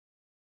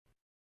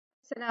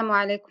Assalamu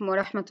alaikum wa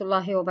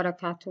rahmatullahi wa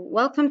barakatuh.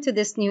 Welcome to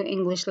this new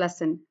English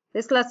lesson.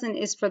 This lesson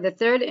is for the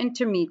third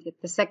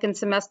intermediate, the second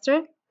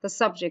semester. The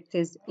subject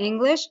is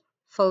English,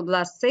 full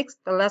blast 6.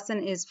 The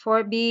lesson is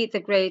 4B,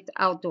 the great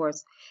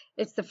outdoors.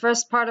 It's the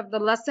first part of the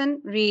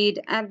lesson, read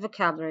and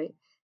vocabulary.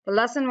 The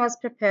lesson was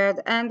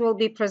prepared and will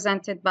be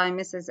presented by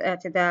Mrs.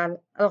 Atidal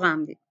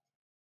Al-Ghamdi.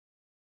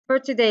 For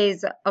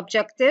today's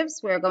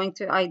objectives, we're going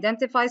to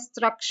identify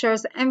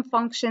structures and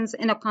functions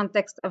in a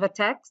context of a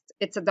text.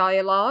 It's a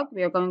dialogue.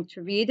 We are going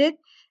to read it,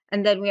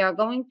 and then we are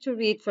going to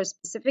read for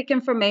specific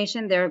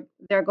information. There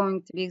are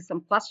going to be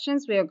some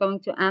questions. We are going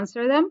to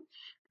answer them,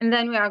 and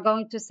then we are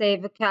going to say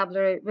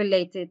vocabulary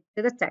related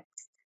to the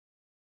text.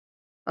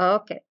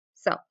 Okay,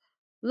 so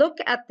look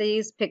at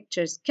these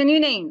pictures. Can you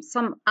name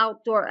some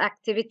outdoor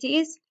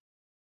activities?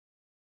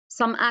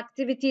 Some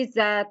activities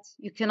that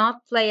you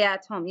cannot play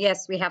at home.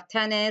 Yes, we have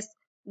tennis,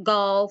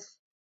 golf,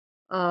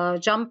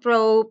 jump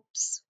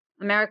ropes,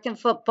 American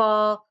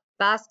football,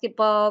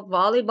 basketball,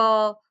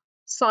 volleyball,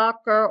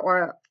 soccer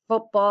or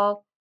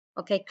football,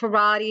 okay,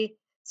 karate.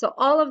 So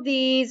all of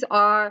these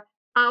are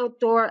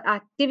outdoor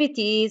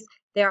activities.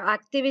 They are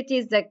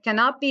activities that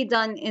cannot be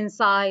done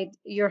inside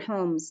your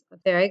homes.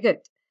 Very good.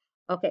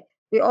 Okay,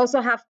 we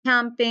also have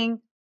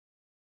camping,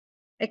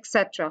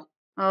 etc.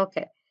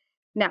 Okay,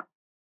 now,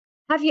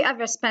 have you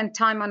ever spent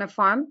time on a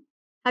farm?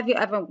 Have you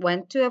ever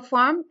went to a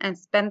farm and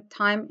spent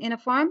time in a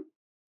farm?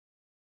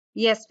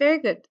 Yes, very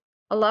good.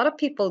 A lot of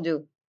people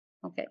do.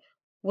 Okay.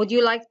 Would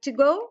you like to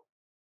go?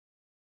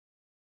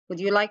 Would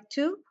you like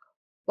to?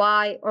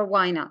 Why or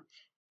why not?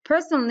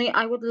 Personally,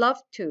 I would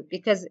love to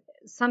because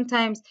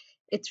sometimes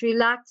it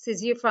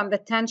relaxes you from the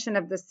tension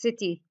of the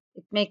city.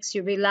 It makes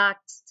you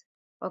relaxed.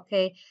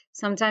 Okay.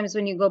 Sometimes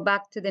when you go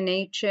back to the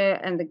nature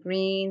and the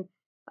green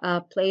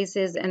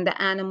places and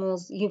the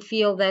animals, you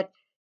feel that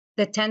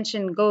the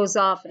tension goes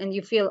off and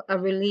you feel a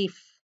relief.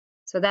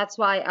 So that's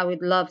why I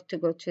would love to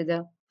go to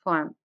the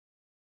farm.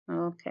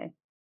 Okay.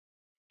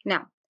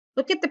 Now,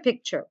 look at the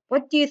picture.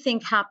 What do you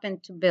think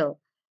happened to Bill?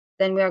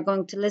 Then we are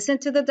going to listen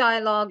to the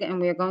dialogue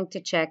and we are going to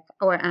check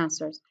our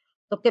answers.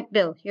 Look at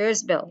Bill.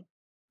 Here's Bill.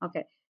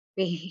 Okay.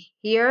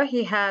 Here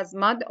he has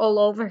mud all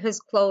over his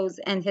clothes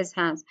and his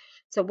hands.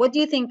 So what do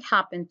you think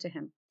happened to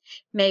him?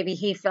 Maybe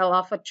he fell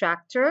off a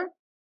tractor.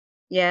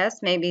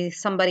 Yes, maybe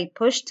somebody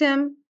pushed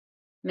him.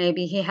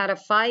 Maybe he had a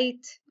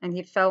fight and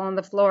he fell on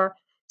the floor.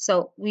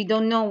 So we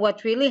don't know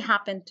what really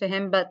happened to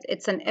him, but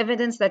it's an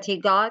evidence that he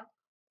got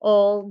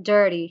all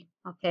dirty.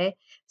 Okay,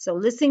 so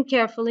listen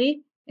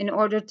carefully in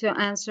order to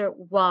answer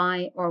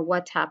why or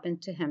what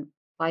happened to him.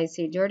 Why is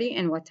he dirty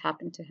and what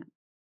happened to him?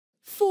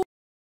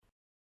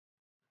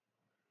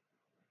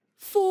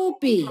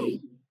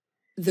 4B,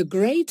 the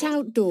great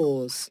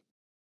outdoors.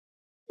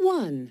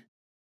 1.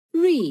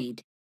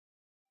 Read.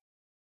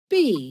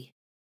 B.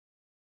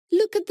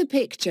 Look at the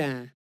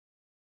picture.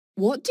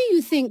 What do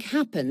you think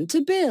happened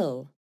to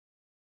Bill?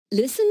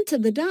 Listen to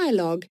the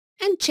dialogue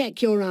and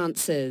check your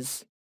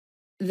answers.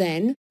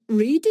 Then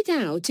read it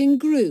out in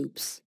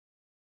groups.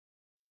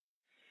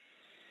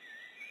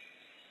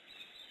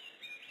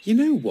 You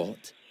know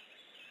what?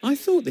 I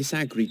thought this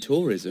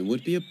agri-tourism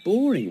would be a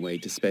boring way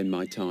to spend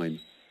my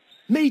time.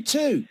 Me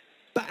too,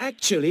 but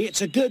actually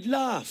it's a good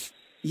laugh.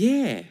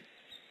 Yeah.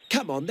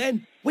 Come on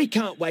then, we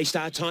can't waste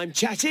our time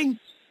chatting.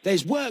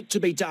 There's work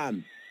to be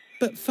done.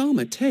 But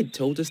Farmer Ted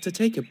told us to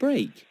take a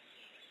break.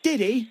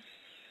 Did he?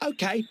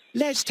 OK,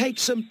 let's take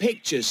some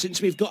pictures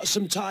since we've got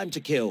some time to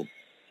kill.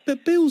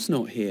 But Bill's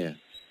not here.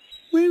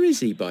 Where is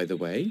he, by the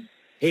way?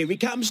 Here he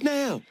comes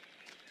now.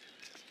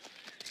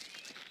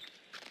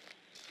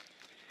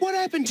 What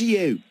happened to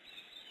you?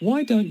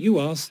 Why don't you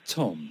ask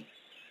Tom?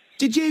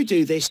 Did you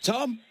do this,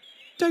 Tom?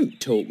 Don't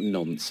talk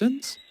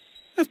nonsense.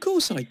 Of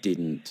course I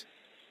didn't.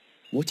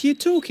 What are you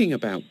talking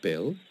about,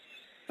 Bill?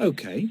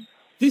 OK,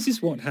 this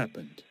is what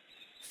happened.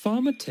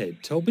 Farmer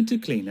Ted told me to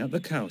clean out the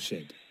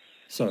cowshed,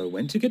 so I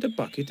went to get a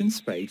bucket and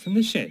spade from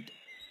the shed.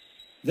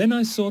 Then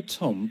I saw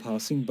Tom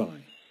passing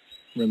by.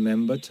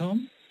 Remember,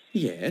 Tom?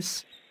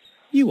 Yes.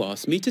 You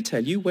asked me to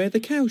tell you where the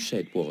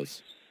cowshed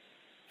was.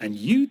 And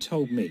you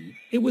told me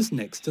it was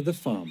next to the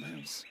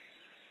farmhouse.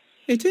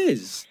 It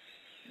is,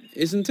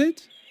 isn't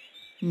it?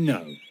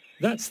 No,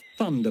 that's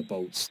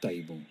Thunderbolt's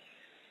stable.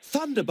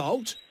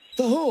 Thunderbolt?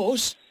 The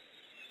horse?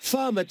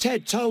 Farmer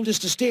Ted told us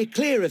to steer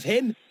clear of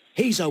him.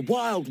 He's a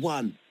wild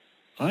one.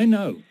 I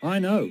know.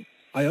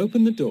 I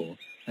opened the door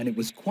and it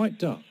was quite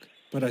dark,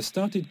 but I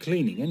started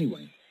cleaning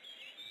anyway.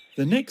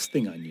 The next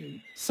thing I knew,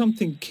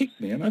 something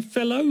kicked me and I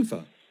fell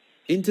over.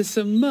 Into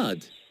some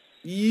mud?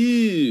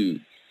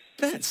 Ew!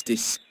 That's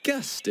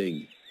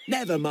disgusting.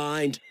 Never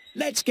mind.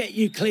 Let's get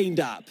you cleaned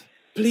up.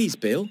 Please,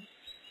 Bill.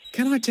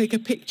 Can I take a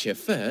picture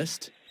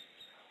first?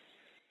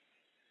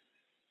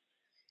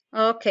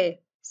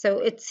 Okay, so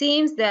it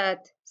seems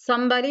that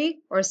somebody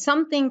or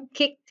something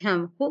kicked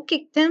him. Who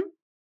kicked him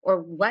or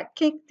what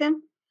kicked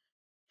him?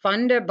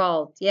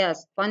 Thunderbolt.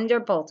 Yes,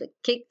 Thunderbolt. It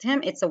kicked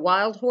him. It's a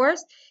wild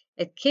horse.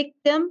 It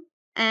kicked him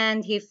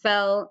and he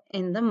fell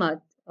in the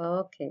mud.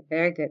 Okay,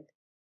 very good.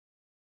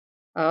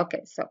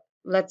 Okay, so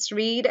let's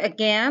read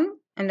again.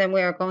 and then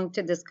we are going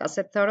to discuss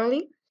it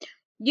thoroughly.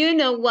 You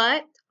know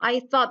what? I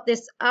thought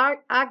this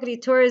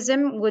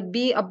agritourism would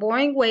be a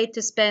boring way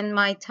to spend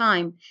my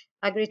time.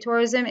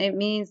 Agritourism, it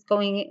means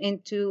going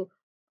into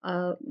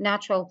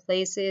natural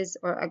places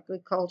or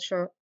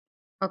agriculture.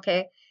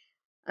 Okay.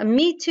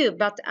 Me too,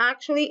 but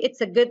actually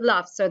it's a good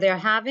laugh. So they're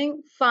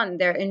having fun.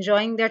 They're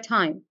enjoying their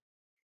time.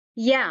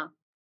 Yeah.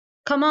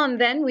 Come on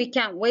then. We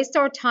can't waste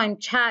our time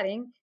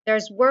chatting.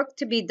 There's work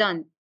to be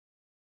done.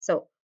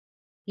 So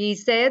he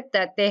said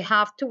that they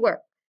have to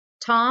work.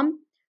 Tom,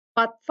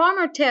 but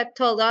Farmer Ted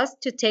told us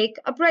to take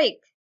a break.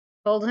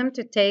 Told him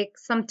to take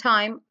some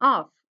time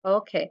off.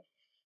 Okay.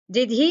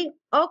 Did he?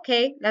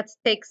 Okay, let's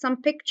take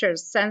some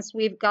pictures since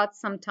we've got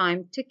some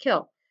time to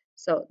kill.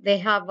 So they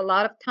have a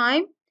lot of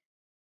time.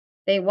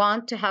 They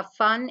want to have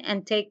fun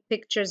and take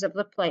pictures of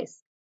the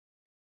place.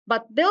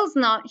 But Bill's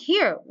not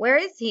here. Where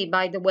is he,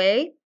 by the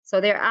way?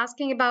 So they're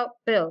asking about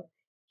Bill.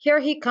 Here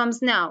he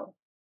comes now.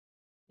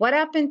 What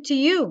happened to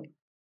you?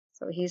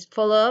 So he's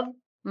full of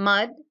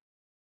mud.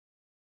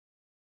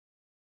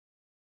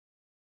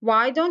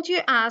 Why don't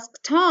you ask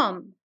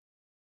Tom?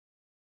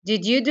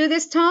 Did you do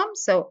this, Tom?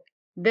 So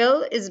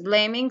Bill is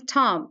blaming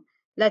Tom.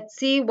 Let's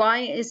see, why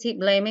is he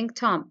blaming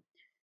Tom?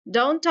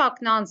 Don't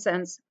talk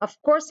nonsense.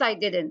 Of course I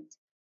didn't.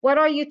 What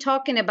are you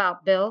talking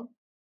about, Bill?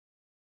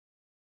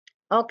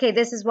 Okay,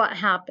 this is what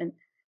happened.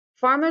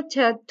 Farmer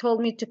Ted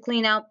told me to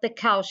clean out the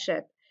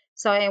cowshed.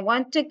 So I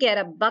went to get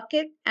a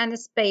bucket and a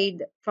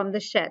spade from the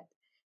shed.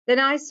 Then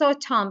I saw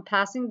Tom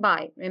passing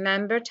by.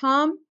 Remember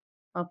Tom?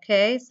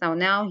 Okay, so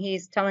now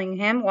he's telling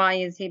him. Why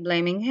is he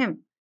blaming him?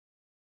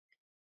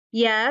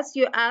 Yes,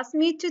 you asked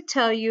me to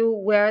tell you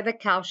where the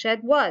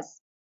cowshed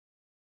was.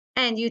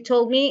 And you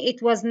told me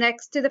it was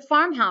next to the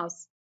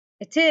farmhouse.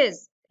 It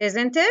is,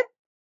 isn't it?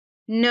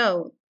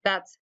 No,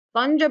 that's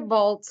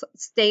Thunderbolt's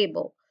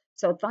stable.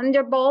 So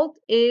Thunderbolt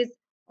is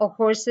a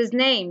horse's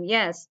name,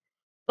 yes.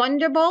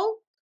 Thunderbolt,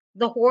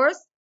 the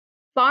horse,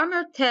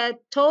 Farmer Ted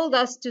told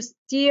us to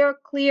steer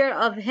clear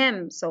of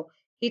him. So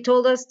he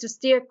told us to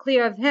steer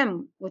clear of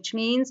him, which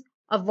means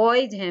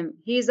avoid him.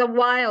 He's a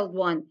wild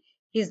one.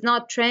 He's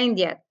not trained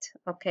yet,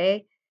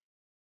 okay?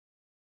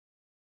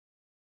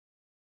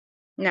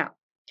 Now,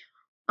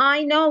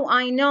 I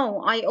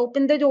know. I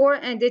opened the door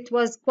and it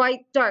was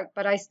quite dark,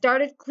 but I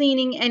started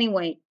cleaning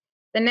anyway.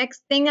 The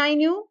next thing I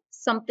knew,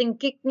 something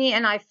kicked me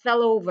and I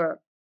fell over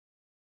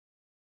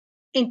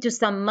into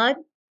some mud.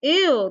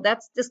 Ew,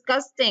 that's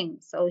disgusting.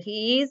 So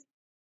he's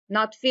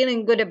not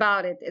feeling good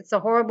about it. It's a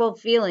horrible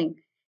feeling.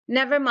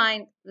 Never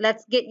mind.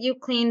 Let's get you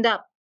cleaned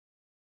up.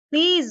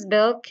 Please,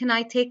 Bill, can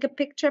I take a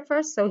picture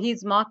first? So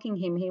he's mocking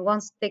him. He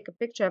wants to take a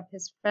picture of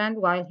his friend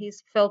while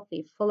he's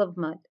filthy, full of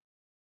mud.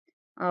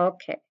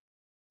 Okay.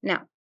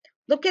 Now,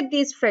 look at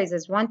these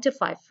phrases 1 to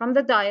 5 from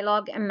the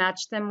dialogue and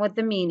match them with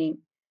the meaning.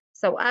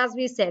 So as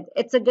we said,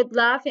 it's a good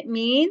laugh. It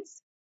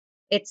means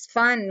it's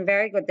fun.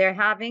 Very good. They're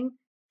having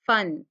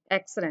fun.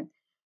 Excellent.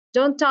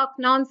 Don't talk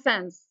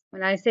nonsense.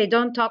 When I say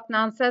don't talk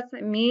nonsense,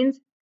 it means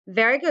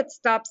very good.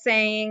 Stop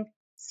saying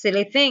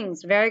silly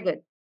things. Very good.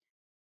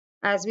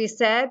 As we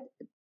said,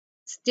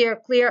 steer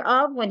clear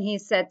of. When he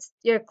said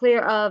steer clear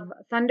of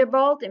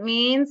Thunderbolt, it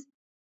means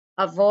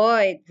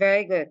avoid.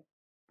 Very good.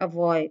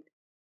 Avoid.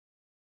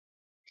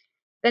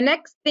 The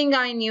next thing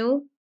I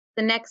knew,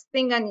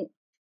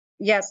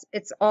 yes,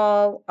 it's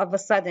all of a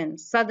sudden.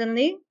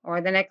 Suddenly,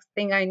 or the next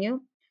thing I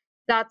knew,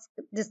 that's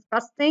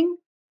disgusting.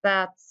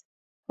 That's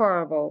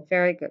horrible.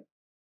 Very good.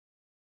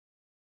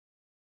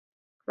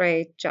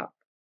 Great job.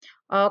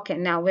 Okay,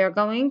 now we're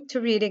going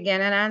to read again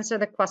and answer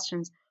the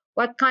questions.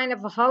 What kind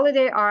of a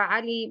holiday are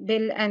Ali,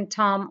 Bill, and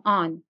Tom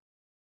on?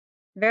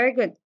 Very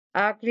good.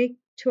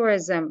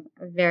 Agri-tourism.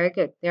 Very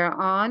good. They're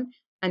on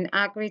an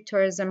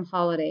agri-tourism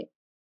holiday.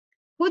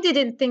 Who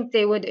didn't think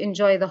they would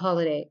enjoy the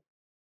holiday?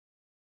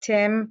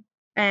 Tim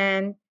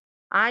and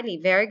Ali.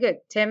 Very good.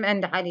 Tim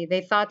and Ali.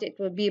 They thought it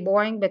would be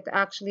boring, but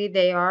actually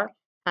they are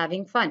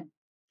having fun.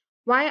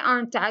 Why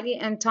aren't Ali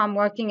and Tom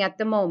working at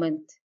the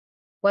moment?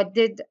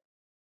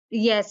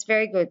 Yes,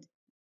 very good.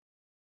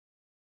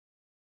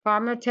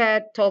 Farmer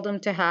Ted told them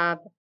to have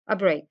a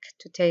break,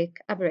 to take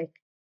a break.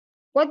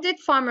 What did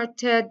Farmer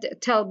Ted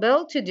tell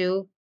Bill to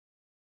do?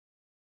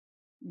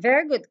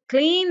 Very good.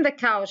 Clean the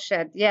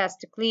cowshed. Yes,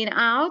 to clean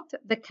out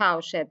the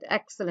cowshed.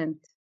 Excellent.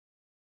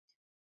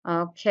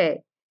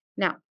 Okay.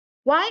 Now,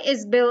 why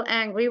is Bill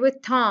angry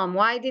with Tom?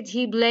 Why did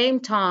he blame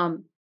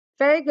Tom?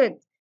 Very good.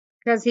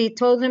 Because he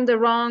told him the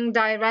wrong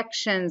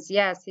directions.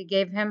 Yes, he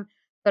gave him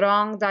the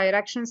wrong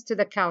directions to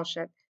the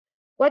cowshed.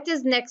 What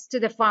is next to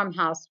the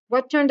farmhouse?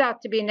 What turned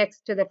out to be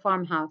next to the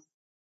farmhouse?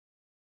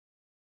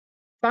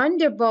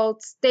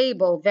 Thunderbolt's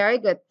stable. Very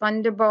good.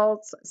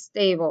 Thunderbolt's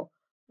stable.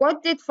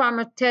 What did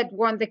Farmer Ted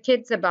warn the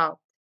kids about?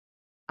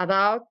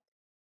 About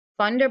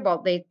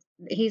Thunderbolt.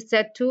 He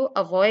said to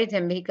avoid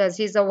him because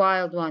he's a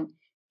wild one.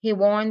 He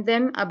warned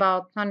them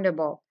about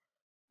Thunderbolt.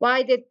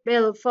 Why did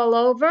Bill fall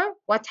over?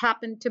 What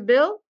happened to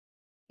Bill?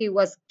 He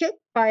was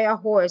kicked by a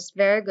horse.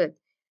 Very good.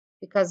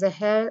 Because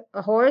a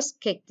horse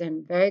kicked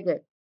him. Very good.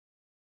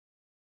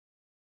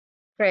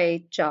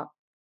 Great job.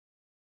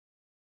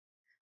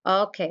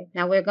 Okay,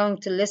 now we're going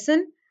to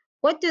listen.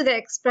 What do the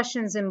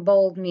expressions in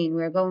bold mean?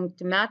 We're going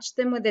to match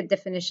them with the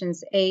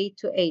definitions A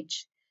to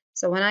H.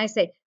 So when I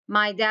say,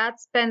 my dad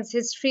spends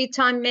his free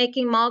time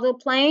making model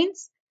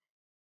planes,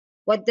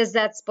 what does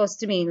that supposed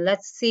to mean?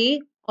 Let's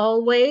see.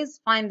 Always,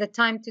 find the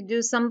time to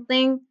do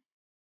something.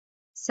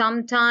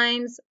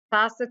 Sometimes,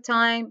 pass the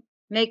time,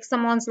 make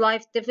someone's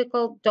life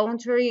difficult,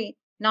 don't hurry,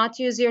 not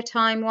use your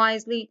time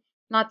wisely,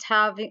 not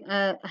having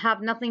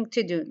have nothing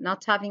to do,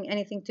 not having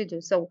anything to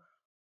do. So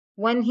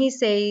when he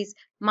says,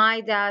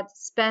 my dad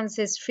spends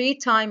his free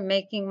time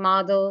making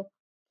model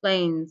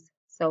planes.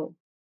 So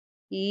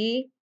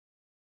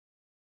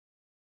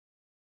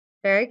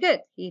very good.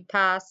 He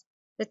passed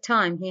the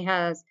time. He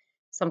has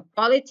some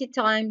quality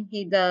time.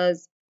 He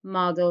does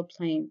model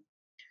plane.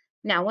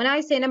 Now, when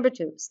I say number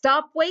 2,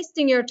 stop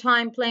wasting your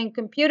time playing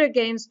computer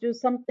games, do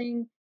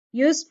something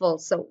useful.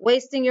 So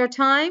wasting your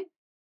time,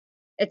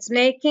 it's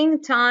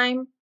making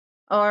time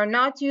or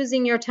not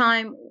using your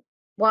time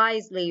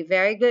wisely.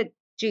 Very good.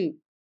 G.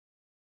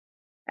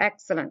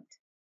 Excellent.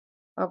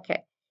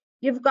 Okay.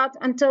 You've got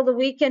until the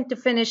weekend to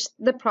finish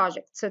the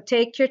project. So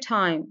take your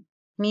time.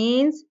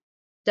 Means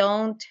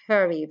don't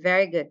hurry.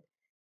 Very good.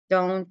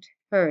 Don't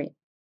hurry.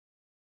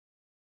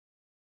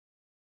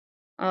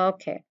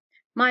 Okay.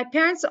 My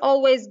parents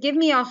always give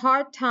me a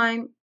hard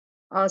time.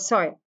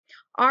 Sorry.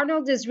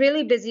 Arnold is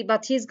really busy,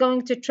 but he's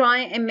going to try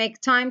and make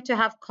time to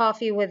have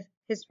coffee with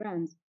his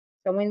friends.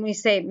 So when we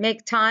say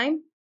make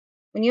time,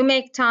 when you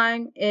make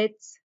time,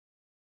 it's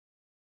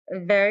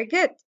very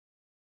good.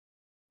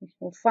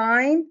 We'll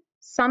find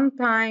some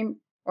time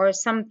or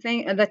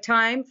something,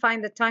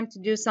 find the time to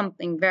do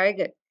something. Very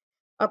good.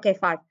 Okay,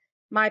 5.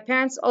 My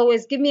parents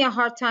always give me a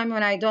hard time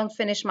when I don't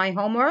finish my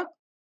homework.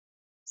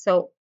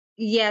 So,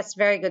 yes,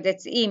 very good.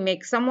 It's E,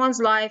 make someone's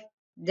life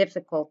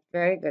difficult.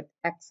 Very good.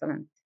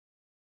 Excellent.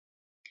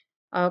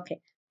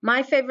 Okay.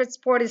 My favorite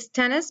sport is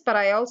tennis, but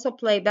I also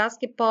play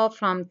basketball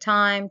from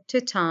time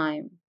to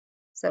time.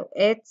 So,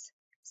 it's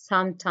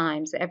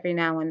sometimes, every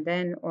now and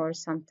then, or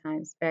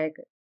sometimes. Very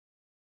good.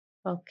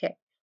 Okay.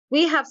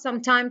 We have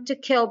some time to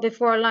kill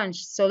before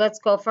lunch, so let's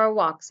go for a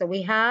walk. So,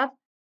 we have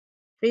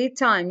free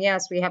time.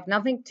 Yes, we have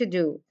nothing to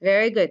do.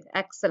 Very good.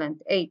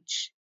 Excellent.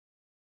 H.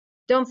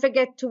 Don't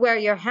forget to wear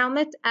your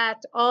helmet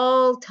at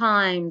all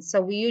times.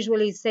 So we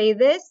usually say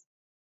this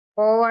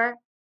for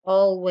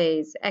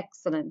always.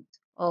 Excellent.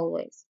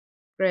 Always.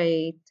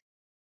 Great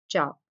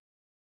job.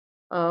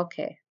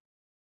 Okay.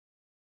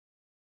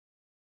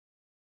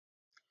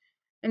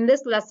 In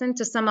this lesson,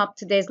 to sum up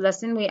today's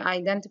lesson, we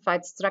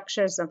identified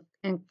structures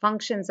and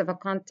functions of a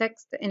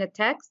context in a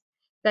text.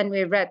 Then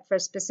we read for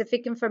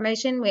specific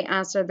information. We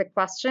answered the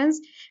questions,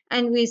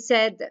 and we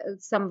said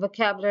some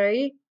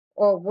vocabulary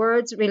or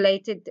words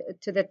related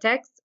to the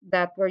text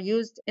that were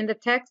used in the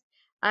text.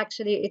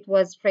 Actually, it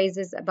was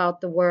phrases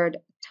about the word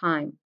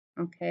time.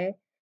 Okay.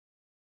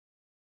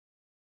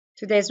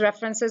 Today's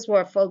references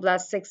were Full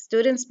Blast 6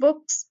 Students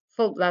Books,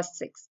 Full Blast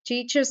 6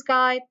 Teacher's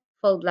Guide,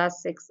 Full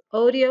Blast 6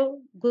 Audio,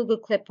 Google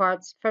Clip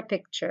Arts for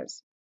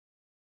pictures.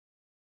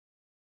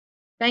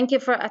 Thank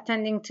you for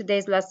attending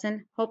today's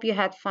lesson. Hope you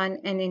had fun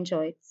and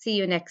enjoyed. See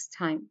you next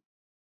time.